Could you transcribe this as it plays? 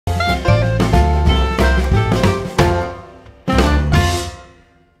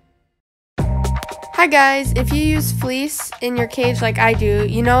Hi guys, if you use fleece in your cage like I do,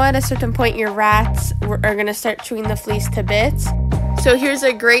 you know at a certain point your rats are going to start chewing the fleece to bits. So here's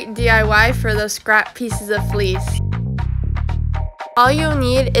a great DIY for those scrap pieces of fleece. All you'll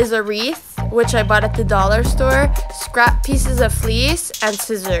need is a wreath, which I bought at the dollar store, scrap pieces of fleece, and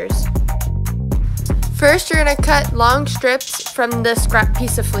scissors. First you're going to cut long strips from the scrap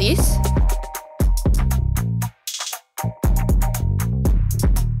piece of fleece.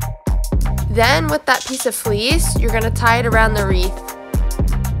 Then with that piece of fleece, you're going to tie it around the wreath.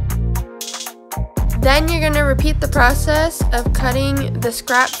 Then you're going to repeat the process of cutting the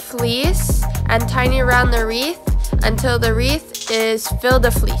scrap fleece and tying it around the wreath until the wreath is filled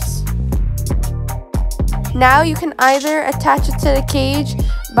with fleece. Now you can either attach it to the cage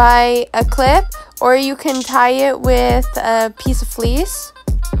by a clip or you can tie it with a piece of fleece.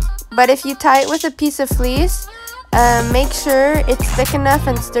 But if you tie it with a piece of fleece, make sure it's thick enough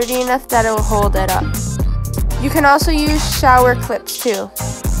and sturdy enough that it will hold it up. You can also use shower clips too.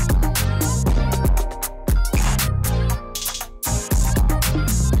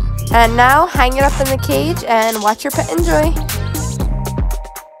 And now hang it up in the cage and watch your pet enjoy.